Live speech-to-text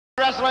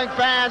Wrestling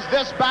fans,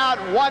 this bout,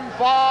 one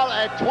fall,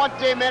 a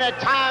 20-minute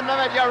time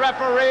limit. Your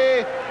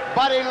referee,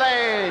 Buddy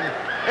Lane.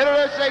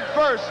 Introducing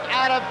first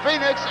out of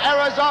Phoenix,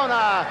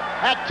 Arizona,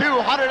 at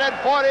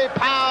 240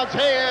 pounds,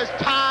 here's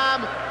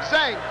Tom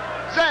Zenk.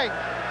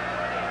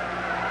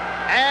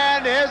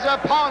 And his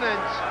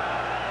opponent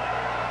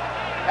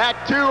at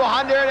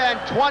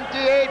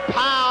 228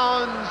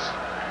 pounds,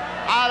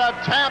 out of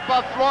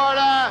Tampa,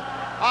 Florida,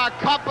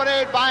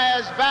 accompanied by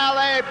his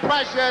valet,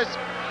 Precious.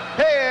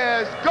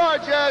 Here's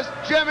gorgeous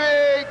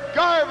Jimmy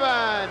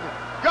Garvin.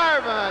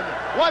 Garvin,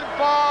 one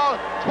fall,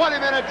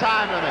 20-minute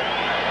time limit.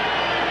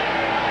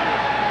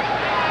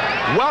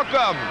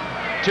 Welcome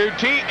to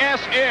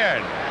TSN,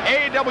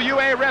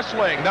 AWA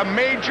Wrestling, the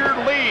major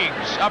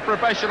leagues of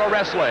professional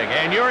wrestling.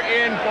 And you're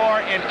in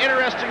for an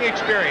interesting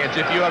experience.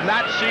 If you have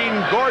not seen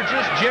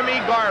gorgeous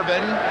Jimmy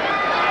Garvin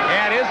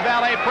and his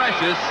valet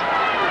Precious,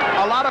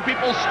 a lot of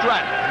people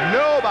strut.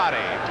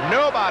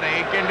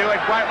 Nobody can do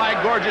it quite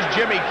like gorgeous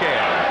Jimmy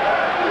can.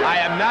 I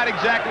am not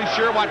exactly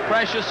sure what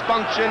Precious'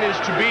 function is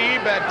to be,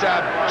 but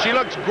she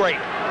looks great.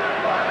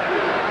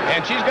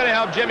 And she's going to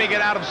help Jimmy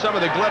get out of some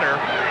of the glitter.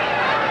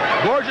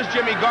 Gorgeous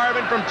Jimmy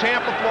Garvin from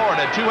Tampa,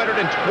 Florida,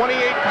 228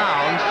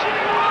 pounds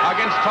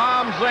against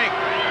Tom Zenk.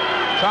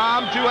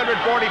 Tom, 240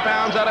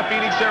 pounds out of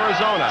Phoenix,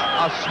 Arizona.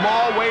 A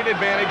small weight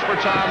advantage for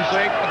Tom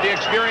Zenk, but the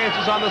experience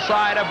is on the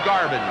side of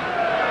Garvin.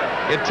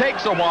 It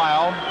takes a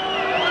while.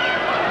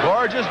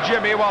 Gorgeous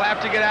Jimmy will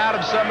have to get out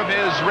of some of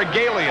his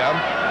regalia.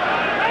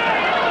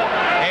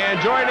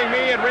 And joining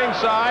me at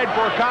ringside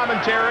for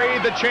commentary,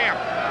 the champ,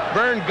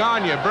 Vern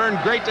Gagne. Vern,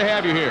 great to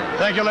have you here.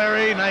 Thank you,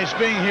 Larry. Nice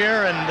being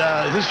here.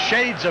 And this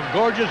shades of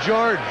Gorgeous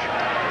George.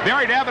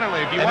 Very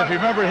definitely. If you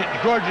remember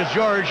Gorgeous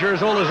George, you're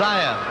as old as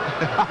I am.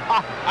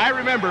 I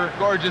remember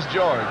Gorgeous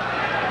George.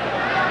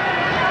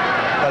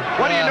 But,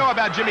 what do you know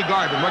about Jimmy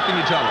Garvin? What can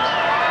you tell us?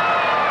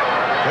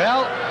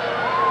 Well,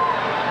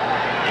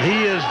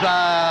 he is...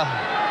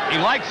 he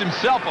likes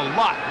himself a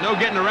lot. No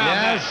getting around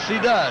that. Yes, he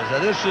does.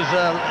 This is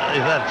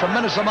a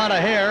tremendous amount of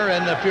hair,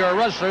 and if you're a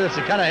wrestler, it's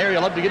the kind of hair you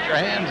love to get your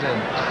hands in.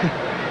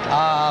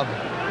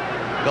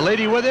 The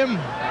lady with him,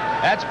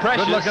 that's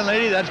Precious. Good-looking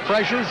lady, that's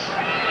Precious.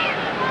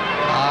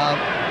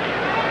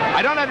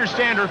 I don't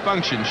understand her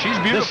function. She's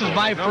beautiful. This is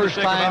my first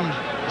time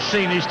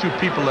seeing these two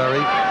people,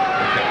 Larry.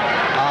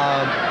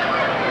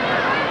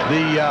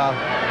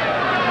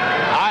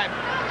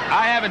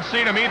 I haven't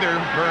seen him either,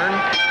 Vern.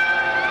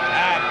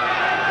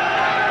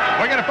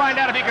 We're going to find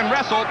out if he can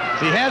wrestle.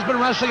 He has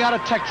been wrestling out of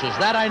Texas.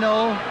 That I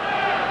know.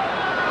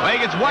 Well, he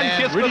gets one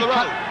kiss really for the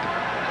road.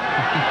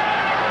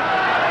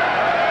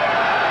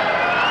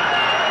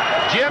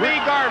 Jimmy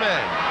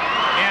Garvin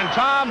and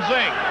Tom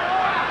Zenk.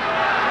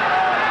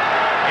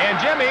 And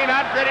Jimmy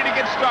not ready to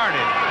get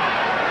started.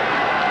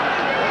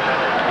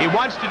 He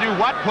wants to do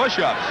what?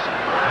 Push-ups.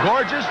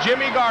 Gorgeous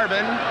Jimmy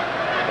Garvin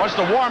wants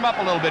to warm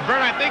up a little bit. Vern,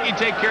 I think he'd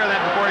take care of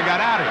that before he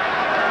got out here.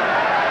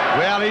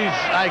 Well,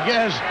 I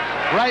guess...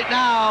 Right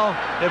now,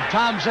 if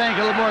Tom Zenk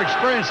had a little more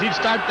experience, he'd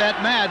start that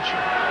match.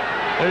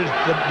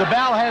 The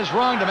bell has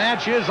rung. The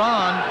match is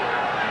on.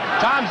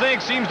 Tom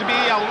Zenk seems to be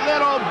a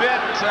little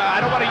bit,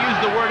 I don't want to use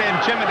the word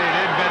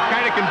intimidated, but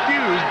kind of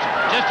confused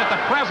just at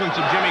the presence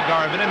of Jimmy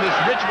Garvin and this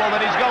ritual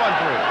that he's going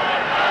through.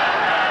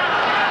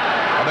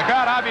 Well, the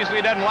crowd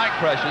obviously doesn't like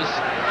Precious.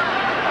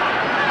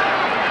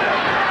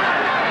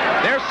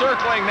 They're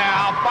circling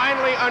now,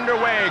 finally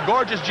underway.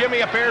 Gorgeous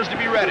Jimmy appears to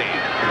be ready.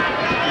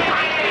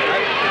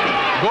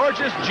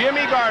 Gorgeous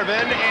Jimmy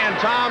Garvin and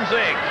Tom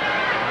Zenk.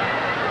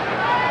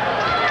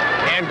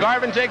 And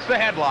Garvin takes the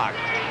headlock.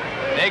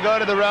 They go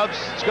to the ropes.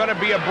 It's going to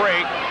be a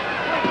break.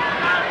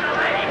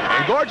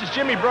 And gorgeous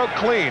Jimmy broke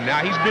clean.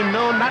 Now, he's been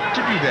known not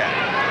to do that.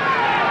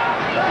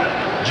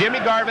 Jimmy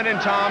Garvin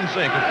and Tom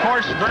Zenk. Of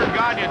course, Vern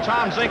Gagne,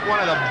 Tom Zenk, one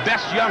of the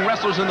best young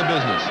wrestlers in the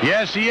business.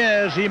 Yes, he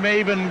is. He may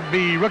even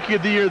be Rookie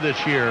of the Year this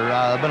year. There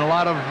have been a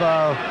lot of,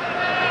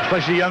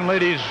 especially young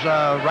ladies,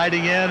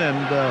 writing in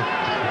and...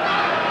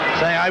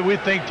 saying, we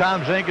think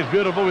Tom Zenk is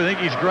beautiful. We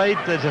think he's great.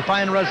 He's a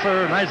fine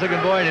wrestler, a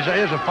nice-looking boy, and he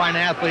is a fine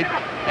athlete.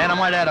 And I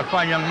might add, a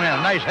fine young man.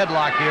 A nice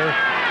headlock here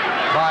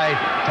by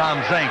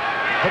Tom Zenk.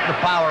 Putting the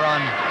power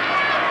on.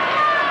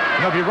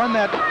 You know, if you run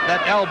that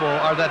elbow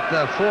or that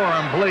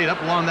forearm blade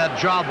up along that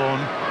jawbone,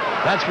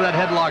 that's where that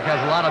headlock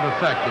has a lot of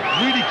effect. It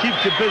really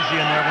keeps you busy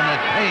in there when that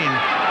pain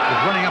is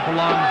running up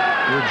along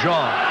your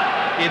jaw.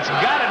 It's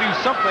got to do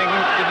something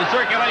to the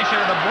circulation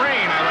of the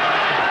brain, I would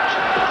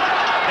imagine.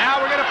 Now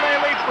we're going to play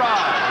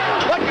leapfrog.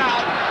 Look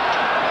out.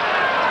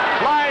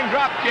 Flying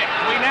drop kick.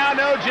 We now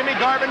know Jimmy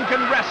Garvin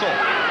can wrestle.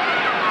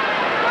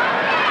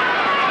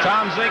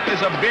 Tom Zenk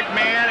is a big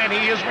man, and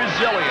he is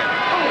resilient.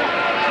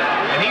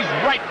 And he's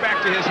right back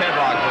to his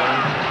headlock, Vern.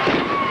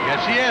 Yes,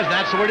 he is.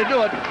 That's the way to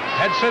do it.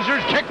 Head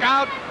scissors, kick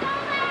out.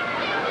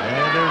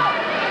 And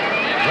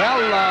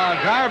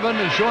Garvin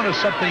is showing us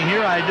something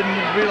here. I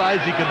didn't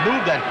realize he could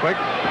move that quick.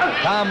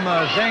 Tom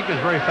Zenk is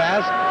very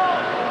fast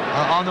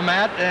on the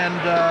mat, and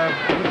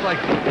looks like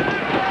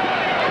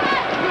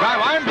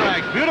arm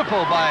drag,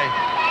 beautiful by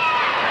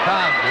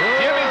Tom.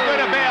 Jimmy's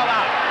going to bail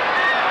out.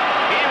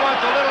 He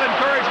wants a little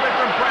encouragement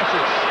from Precious.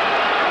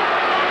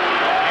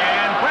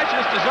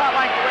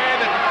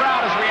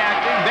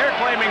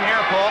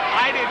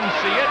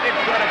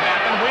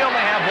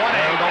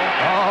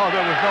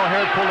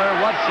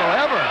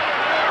 whatsoever.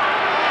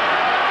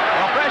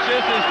 Well,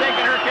 Precious is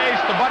taking her case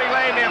to Buddy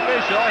Lane, the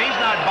official. He's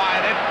not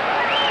buying it.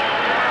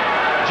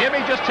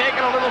 Jimmy just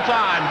taking a little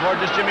time,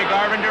 gorgeous Jimmy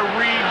Garvin, to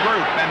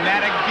regroup. And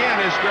that, again,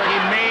 is where he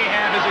may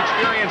have his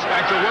experience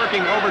factor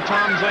working over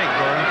Tom Zenk,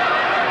 Gordon.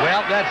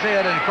 Well, that's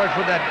it. And, of course,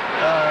 with that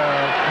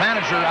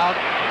manager out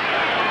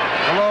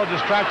below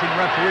distracting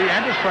referee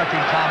and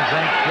distracting Tom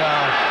Zenk,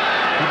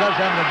 he does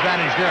have an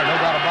advantage there, no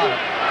doubt about it.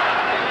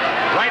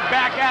 Right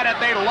back at it,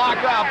 they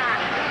lock up.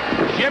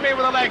 Jimmy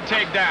with a leg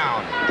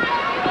takedown.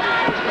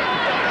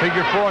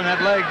 Figure 4 in that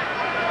leg.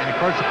 And, of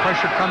course, the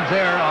pressure comes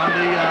there on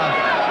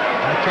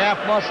the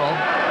calf muscle.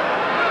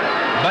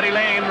 Buddy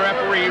Lane,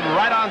 referee,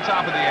 right on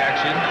top of the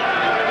action.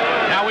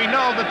 Now, we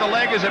know that the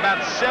leg is about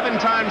 7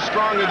 times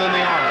stronger than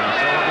the arm.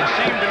 So it would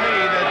seem to me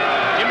that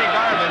Jimmy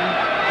Garvin,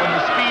 when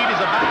the speed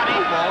is about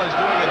equal, is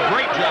doing a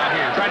great job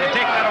here, trying to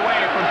take that away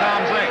from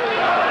Tom Zenk.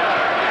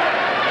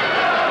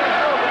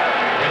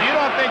 If you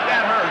don't think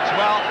that hurts,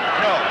 well,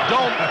 no,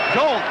 don't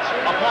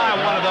apply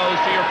one of those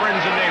to your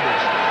friends and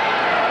neighbors.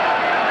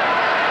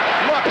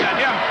 Look at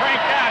him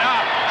crank that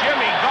up.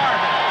 Jimmy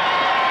Garvin.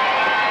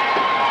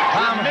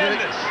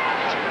 Tremendous.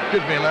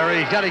 Excuse me,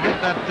 Larry. He's got to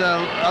get that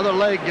other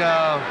leg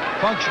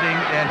functioning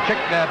and kick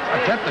that,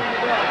 attempt it.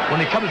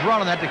 When he comes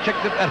around on that, to kick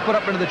that foot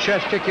up into the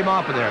chest, kick him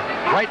off of there.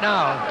 Right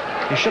now,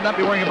 he should not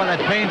be worrying about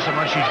that pain so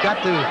much. He's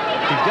got to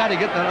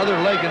get that other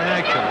leg in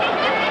action.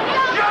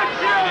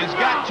 It has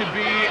got to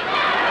be,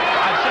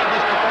 I've said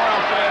this before,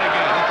 I'll say it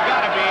again. It's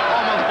got to be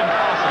almost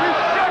impossible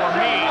for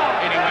me,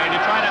 anyway, to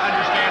try to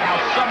understand how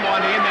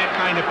someone in that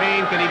kind of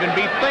pain can even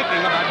be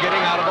thinking about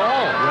getting out of the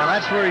hole. Well,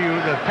 that's where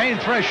the pain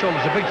threshold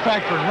is a big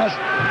factor in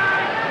wrestling.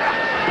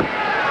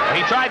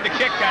 He tried to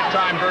kick that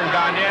time, Vern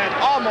Gagne.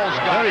 Almost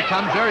got it.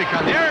 There he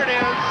comes. There it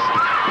is.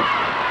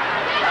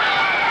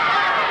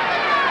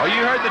 Well,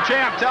 you heard the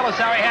champ tell us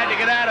how he had to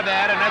get out of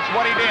that, and that's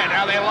what he did.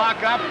 Now they lock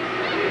up.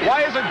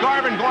 Why isn't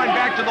Garvin going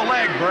back to the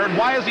leg, Vern?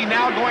 Why is he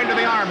now going to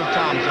the arm of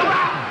Thompson?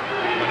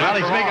 Well,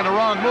 he's making the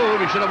wrong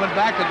move. He should have went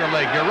back to the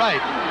leg. You're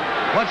right.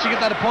 Once you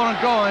get that opponent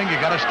going, you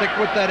got to stick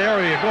with that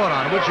area going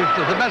on, which is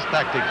the best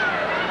tactics.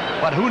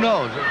 But who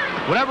knows?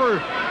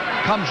 Whatever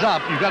comes up,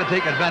 you've got to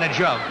take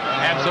advantage of.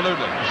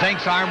 Absolutely.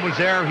 Zenk's arm was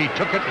there. He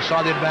took it, saw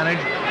the advantage.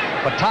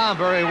 But Tom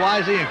very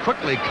wisely and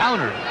quickly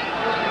countered.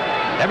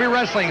 Every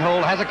wrestling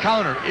hold has a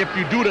counter if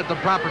you do it at the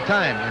proper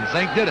time, and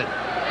Zenk did it.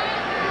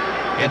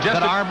 If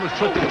that arm was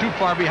twisted too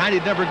far behind,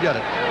 he'd never get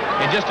it.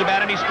 In just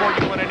about any sport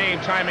you want to name,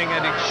 timing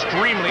an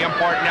extremely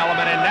important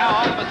element. And now,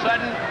 all of a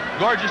sudden,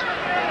 gorgeous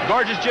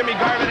Jimmy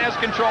Garvin has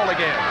control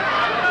again.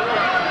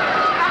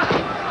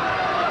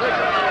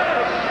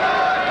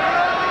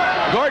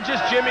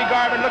 Gorgeous Jimmy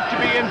Garvin looked to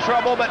be in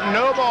trouble, but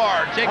no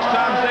more. Takes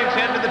Tom Zenk's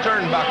head to the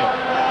turnbuckle.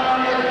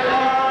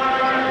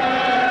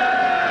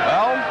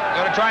 Well,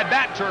 going to try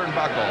that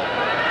turnbuckle.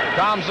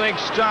 Tom Zenk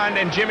stunned,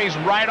 and Jimmy's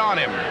right on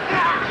him.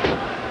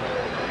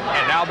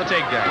 And now the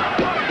takedown.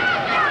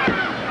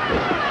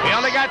 He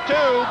only got 2.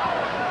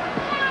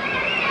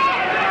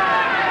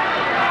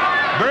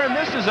 Vern,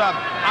 this is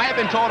I have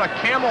been told, a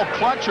camel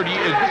clutch, or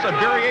is this a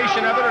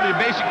variation of it, or the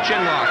basic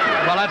chin lock?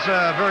 Well, that's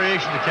a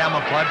variation of the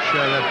camel clutch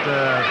that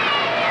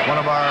one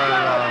of our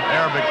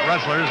Arabic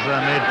wrestlers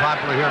made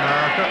popular here in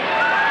America.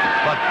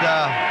 But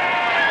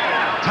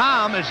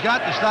Tom has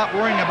got to stop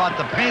worrying about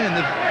the pain in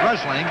this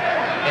wrestling,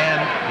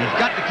 and he's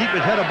got to keep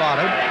his head about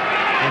it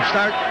and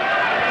start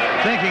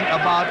thinking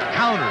about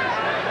counters.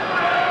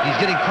 He's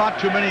getting caught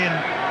too many in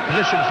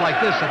positions like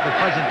this at the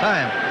present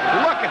time.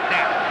 Look at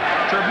that.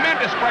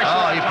 Tremendous pressure.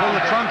 Oh, he pulled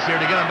the trunks here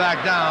to get him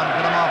back down,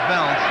 get him off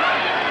balance.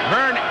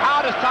 Vern, how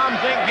does Tom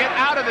Zenk get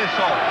out of this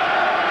hole?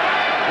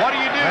 What do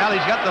you do? Well,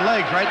 he's got the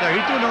legs right there.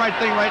 He's doing the right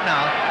thing right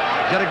now.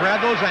 He's got to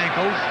grab those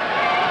ankles.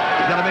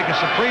 He's got to make a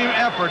supreme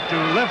effort to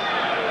lift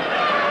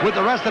with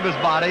the rest of his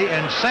body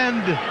and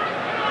send,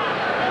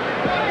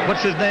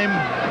 what's his name,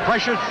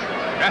 Precious?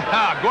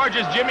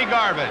 Gorgeous Jimmy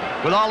Garvin.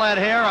 With all that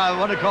hair, I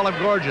want to call him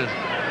gorgeous.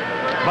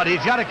 But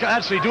he's got to,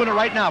 actually doing it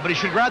right now, but he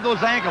should grab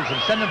those ankles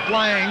and send him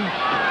flying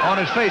on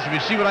his face, if you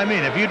see what I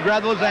mean. If he'd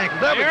grab those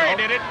ankles, there we go. He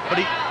did it. But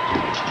he,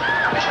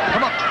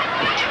 come up.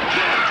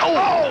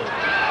 Oh!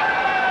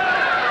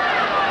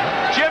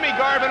 Jimmy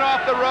Garvin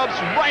off the ropes,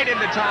 right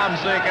into Tom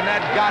Zenk, and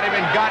that got him,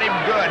 and got him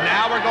good.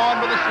 Now we're going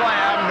with a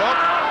slam.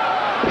 Nope.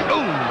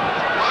 Ooh.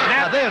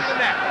 Snap this. to the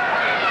neck.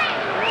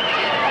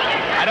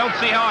 I don't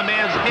see how a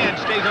man's head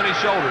stays on his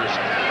shoulders.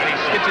 And he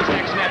gets his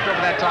neck snapped over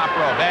that top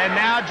rope. And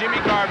now Jimmy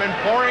Garvin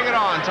pouring it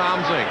on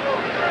Tom Zenk.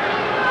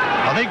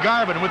 I think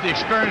Garvin, with the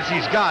experience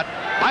he's got,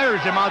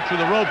 fires him out through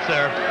the ropes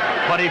there.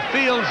 But he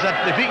feels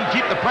that if he can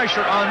keep the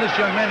pressure on this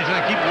young man, he's going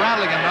to keep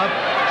rattling him up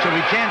so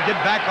he can't get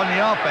back on the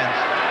offense.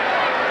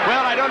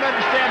 Well, I don't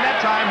understand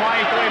that time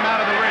why he threw him out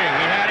of the ring.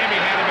 He had him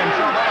in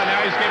trouble, and now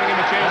he's giving him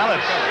a chance. Well,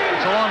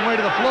 it's a long way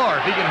to the floor.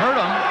 If he can hurt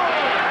him,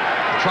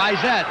 tries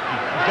that.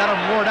 He's got him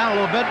lower down a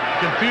little bit,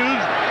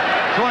 confused,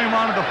 throw him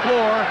onto the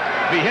floor.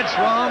 If he hits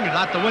wrong, he's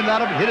not the wind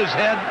out of him, hit his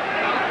head.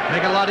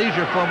 Make it a lot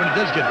easier for him when he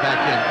does get back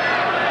in.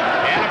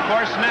 And, of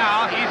course,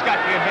 now he's got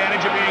the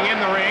advantage of being in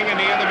the ring, and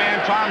the other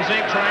man, Tom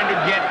Zenk, trying to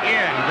get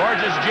in.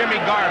 Gorgeous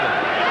Jimmy Garvin.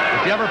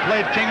 If you ever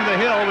played King of the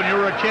Hill when you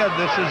were a kid,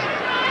 this is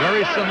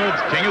very similar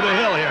to King of the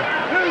Hill here.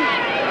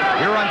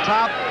 You're on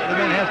top, the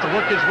man has to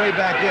work his way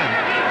back in.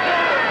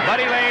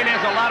 Buddy Lane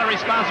has a lot of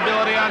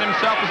responsibility on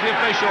himself as the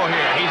official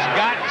here. He's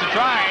got to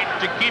try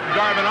to keep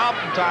Garvin off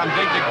of Tom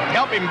Zenk to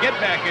help him get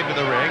back into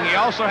the ring. He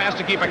also has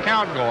to keep a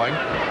count going.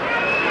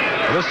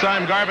 This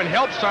time Garvin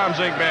helps Tom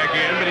Zenk back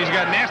in, but he's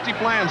got nasty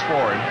plans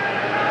for him.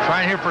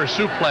 Trying here for a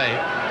soup play.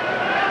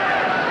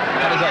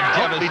 That is a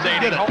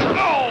devastating hold.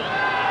 Oh!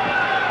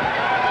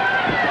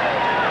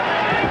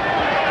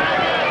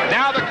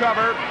 Now the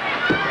cover.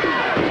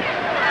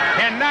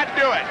 Cannot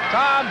do it.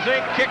 Tom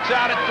Zenk kicks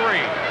out at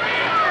 3.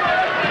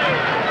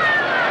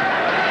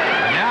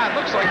 Now it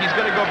looks like he's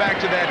going to go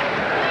back to that.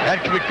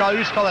 That could be called,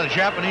 used to call that a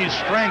Japanese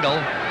strangle.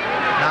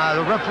 Now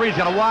the referee's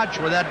got to watch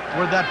where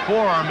that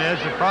forearm is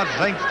across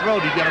Zenk's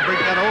throat. He's got to break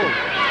that hold.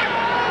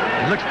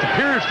 It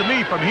appears to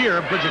me from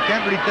here, because you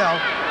can't really tell.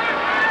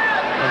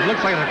 It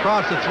looks like it's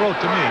across the throat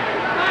to me.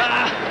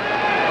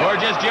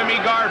 Gorgeous Jimmy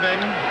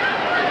Garvin.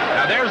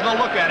 Now there's the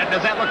look at it.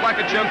 Does that look like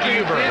a choke to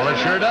you, Bert? Well, it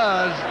sure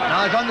does.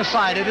 Now it's on the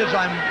side. It is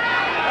on the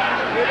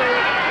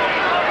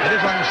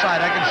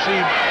side. I can see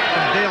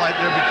some daylight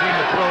there between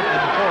the throat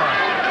and the forearm.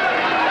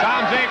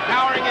 Tom Zenk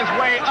powering his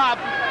way up.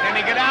 Can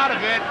he get out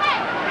of it?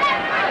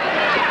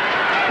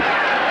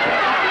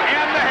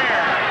 And the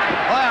hair.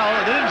 Well,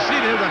 they didn't see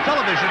it on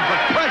television, but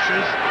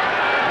Precious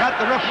got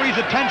the referee's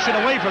attention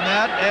away from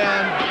that,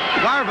 and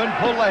Garvin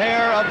pulled the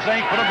hair of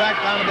Zenk, put him back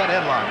down in that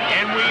headlock.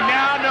 And we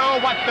now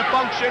know what the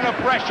function of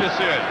Precious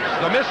is.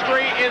 The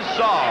mystery is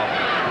solved.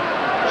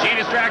 She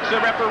distracts the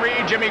referee.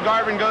 Jimmy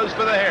Garvin goes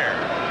for the hair.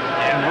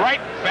 And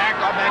right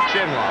back on that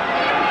chin lock.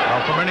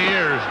 Well, for many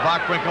years,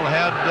 Bockwinkel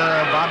had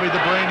Bobby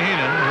the Brain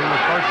Heenan, who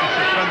was partially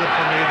suspended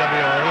from the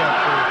AWA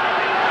after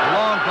a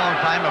long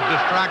time of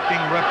distracting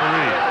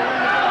referees.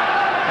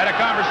 Had a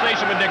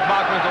conversation with Dick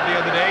Bockwinkel the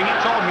other day. He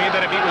told me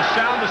that if he was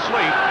sound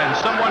asleep and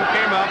someone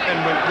came up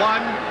and went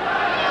 1,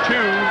 2,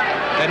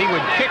 that he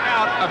would kick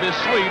out of his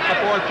sleep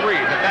before 3.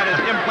 That is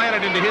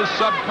implanted into his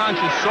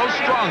subconscious so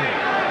strongly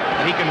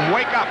that he can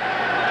wake up.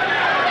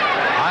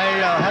 I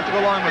have to go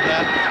along with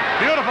that.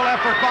 Beautiful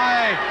effort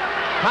by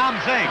Tom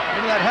Zenk.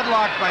 Into that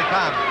headlock by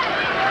Tom.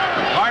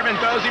 Garvin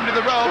throws him to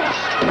the ropes.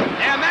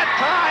 And that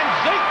time,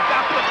 Zenk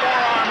got the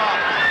forearm up.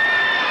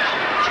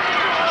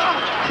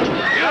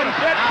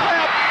 Sunset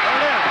flip. There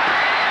it is.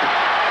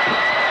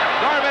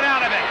 Garvin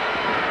out of it.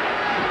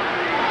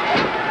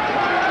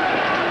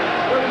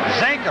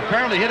 Zenk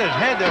apparently hit his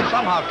head there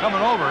somehow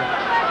coming over.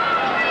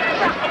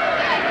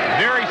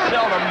 Very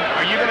seldom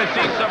are you going to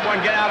see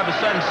someone get out of a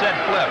sunset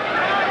flip.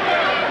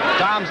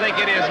 Tom Zenk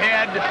hit his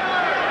head.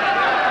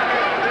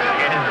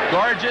 And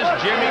gorgeous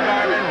Jimmy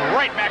Garvin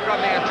right back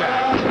on the attack.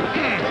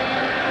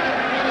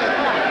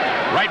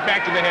 Right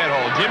back to the head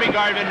hold. Jimmy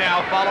Garvin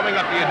now following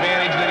up the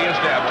advantage that he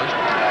established.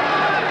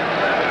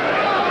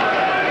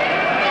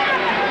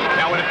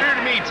 Now, it appeared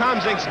to me Tom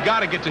Zenk's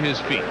got to get to his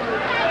feet.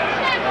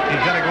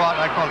 He's got to go out,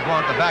 I call it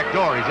going out the back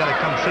door. He's got to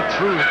come sit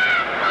through it.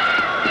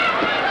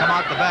 Come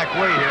out the back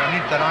way here,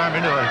 underneath that arm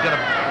into it. He's got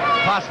a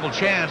possible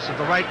chance at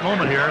the right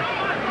moment here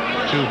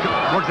to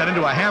work that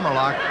into a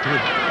hammerlock to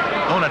his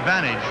own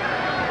advantage.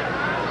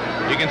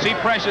 You can see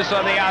Precious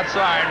on the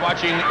outside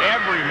watching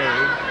every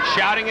move,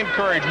 shouting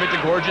encouragement to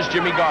gorgeous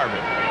Jimmy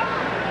Garvin.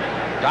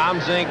 Tom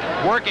Zenk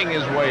working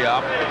his way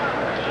up.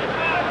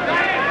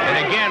 And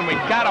again,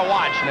 we've got to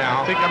watch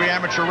now. I think every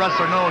amateur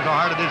wrestler knows how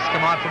hard it is to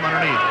come out from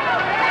underneath.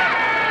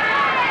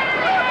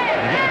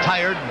 You're getting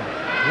tired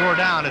and wore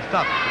down. It's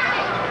tough.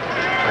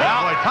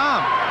 Well, boy,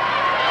 Tom.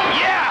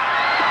 Yeah!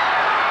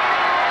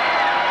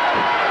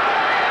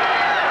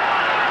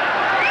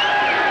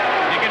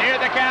 You can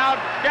hear the crowd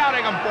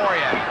shouting them for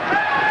you.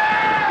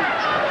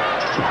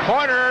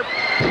 Corner.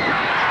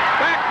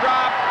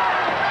 Backdrop.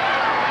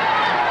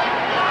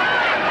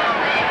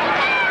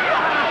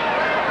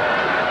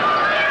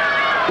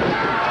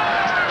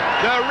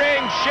 The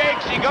ring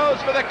shakes. He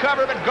goes for the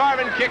cover, but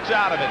Garvin kicks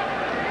out of it.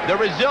 The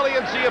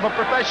resiliency of a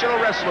professional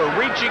wrestler,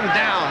 reaching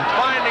down,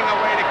 finding a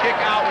way to kick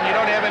out when you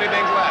don't have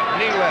anything left.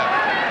 Knee left.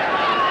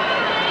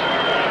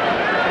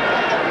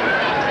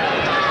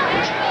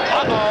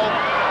 Uh-oh.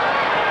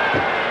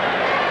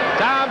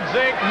 Tom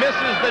Zenk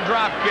misses the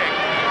drop kick.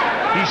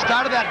 He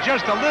started that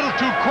just a little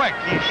too quick.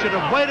 He should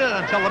have waited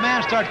until the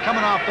man starts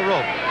coming off the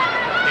rope.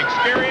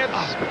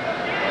 Experience.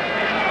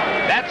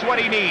 That's what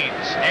he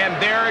needs. And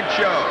there it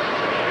shows.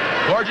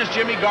 Gorgeous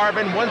Jimmy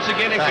Garvin once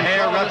again in the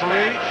hair control of this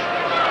referee. match.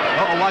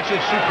 Watch his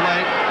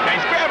suplex. Now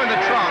he's grabbing the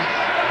trunk.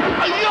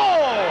 Yo!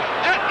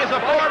 That is a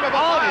form of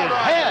on his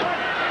head.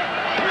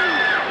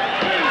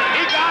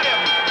 He got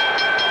him.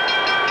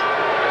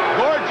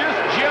 Gorgeous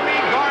Jimmy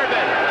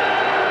Garvin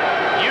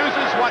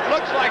uses what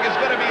looks like is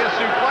going to be a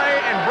souffle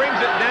and brings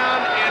it down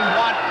in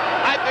what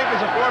I think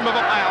is a form of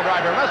a pile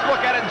driver. Let's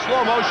look at it in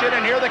slow motion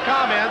and hear the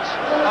comments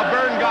of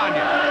Vern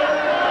Gagne.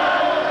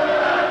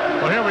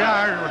 Well, here we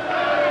are.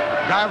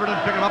 Garvin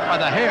picking him up by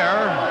the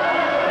hair.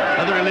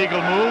 Another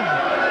illegal move.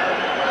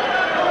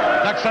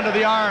 Ducks under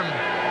the arm.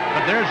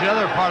 But there's the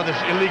other part of this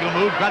illegal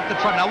move. Got the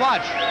trunk. Now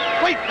watch.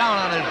 Right down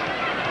on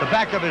the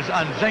back of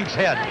on Zenk's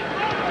head.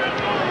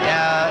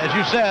 As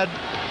you said,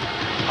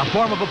 a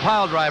form of a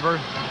pile driver.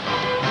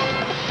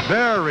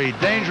 Very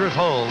dangerous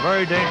hold.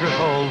 Very dangerous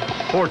hold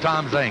for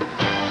Tom Zenk.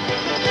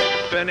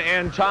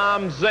 And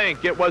Tom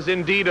Zenk. It was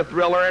indeed a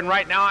thriller. And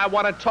right now I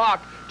want to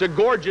talk to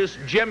gorgeous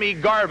Jimmy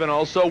Garvin.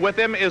 Also with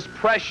him is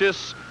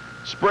Precious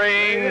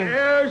Spring.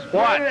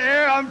 What?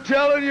 I'm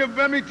telling you,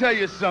 let me tell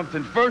you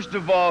something. First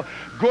of all,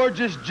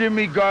 gorgeous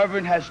Jimmy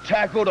Garvin has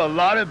tackled a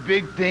lot of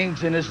big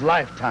things in his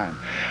lifetime.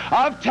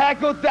 I've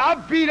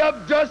beat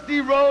up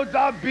Dusty Rhodes.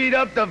 I've beat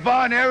up the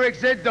Von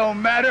Erichs. It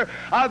don't matter.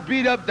 I've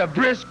beat up the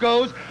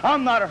Briscoes.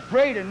 I'm not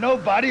afraid of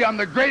nobody. I'm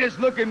the greatest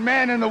looking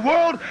man in the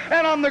world,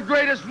 and I'm the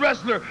greatest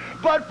wrestler.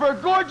 But for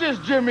gorgeous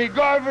Jimmy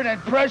Garvin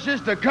and Precious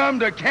to come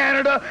to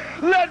Canada,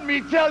 let me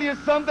tell you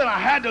something. I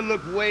had to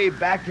look way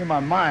back in my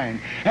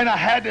mind, and I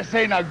had to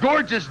say, now,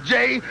 gorgeous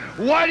Jay,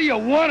 why do you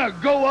want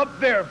to go up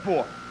there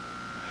for?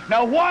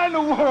 Now, why in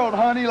the world,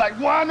 honey, like,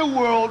 why in the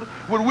world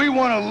would we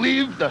want to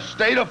leave the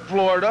state of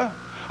Florida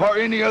or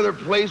any other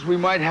place we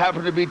might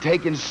happen to be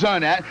taking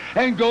sun at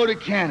and go to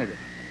Canada?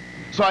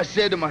 So I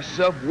said to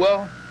myself,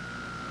 well,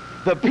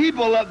 the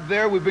people up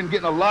there, we've been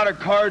getting a lot of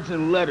cards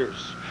and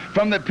letters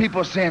from the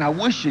people saying, I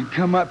wish you'd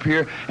come up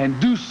here and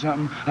do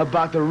something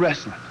about the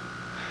wrestling.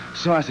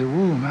 So I said,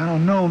 ooh, I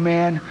don't know,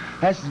 man.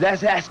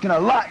 That's asking a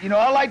lot. You know,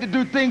 I like to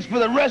do things for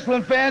the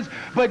wrestling fans,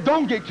 but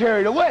don't get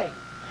carried away.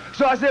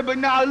 So I said, but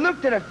now I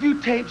looked at a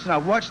few tapes and I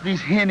watched these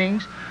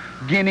Hennings,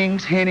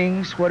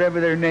 whatever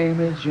their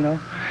name is, you know.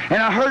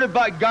 And I heard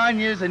about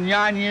Ganyas and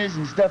Yanyas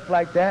and stuff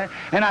like that.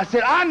 And I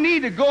said, I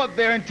need to go up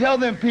there and tell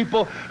them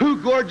people who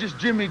gorgeous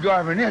Jimmy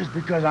Garvin is,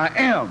 because I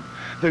am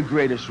the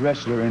greatest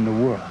wrestler in the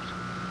world.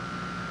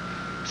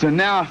 So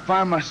now I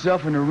find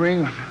myself in the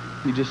ring.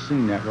 You just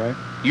seen that, right?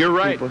 You're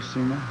right. People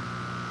seen that.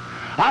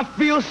 I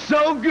feel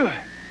so good.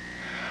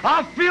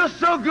 I feel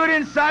so good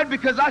inside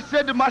because I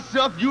said to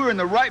myself, you are in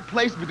the right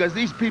place because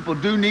these people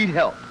do need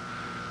help.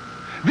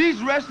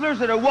 These wrestlers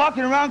that are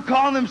walking around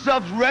calling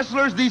themselves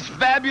wrestlers, these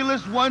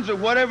fabulous ones or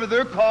whatever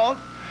they're called,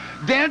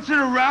 dancing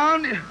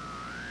around,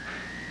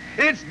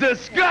 it's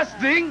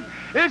disgusting.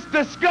 It's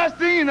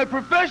disgusting in the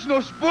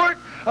professional sport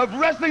of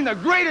wrestling, the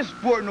greatest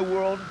sport in the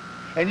world,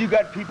 and you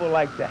got people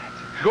like that.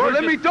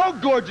 Gorgeous. Well,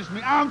 don't gorgeous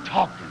me. I'm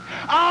talking.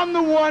 I'm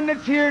the one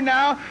that's here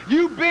now.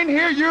 You've been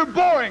here. You're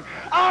boring.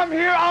 I'm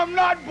here. I'm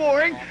not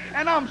boring.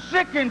 And I'm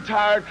sick and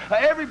tired of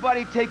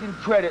everybody taking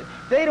credit.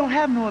 They don't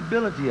have no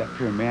ability up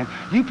here, man.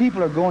 You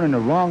people are going in the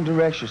wrong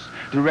direction.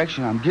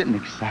 I'm getting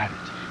excited.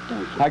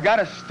 I got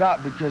to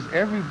stop because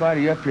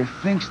everybody up here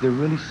thinks they're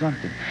really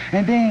something.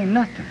 And they ain't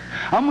nothing.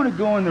 I'm going to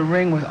go in the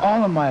ring with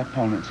all of my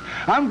opponents.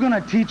 I'm going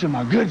to teach them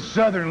a good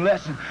Southern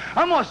lesson.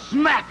 I'm going to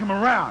smack them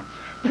around.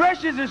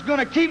 Precious is going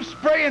to keep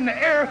spraying the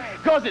air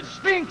because it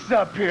stinks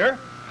up here.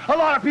 A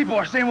lot of people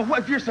are saying, well,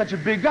 if you're such a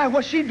big guy,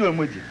 what's she doing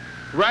with you?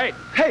 Right.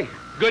 Hey.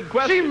 Good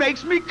question. She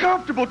makes me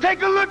comfortable.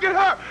 Take a look at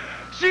her.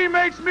 She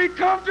makes me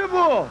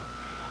comfortable.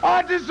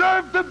 I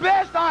deserve the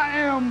best. I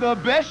am the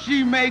best.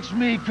 She makes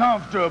me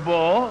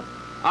comfortable.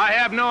 I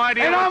have no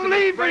idea and what's I'm in this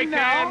leaving break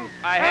now. in.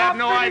 I have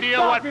no idea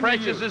what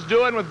Precious is is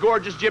doing with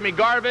gorgeous Jimmy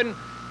Garvin.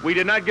 We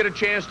did not get a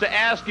chance to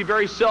ask. You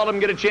very seldom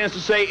get a chance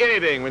to say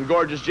anything when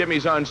gorgeous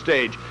Jimmy's on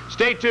stage.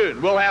 Stay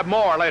tuned. We'll have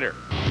more later.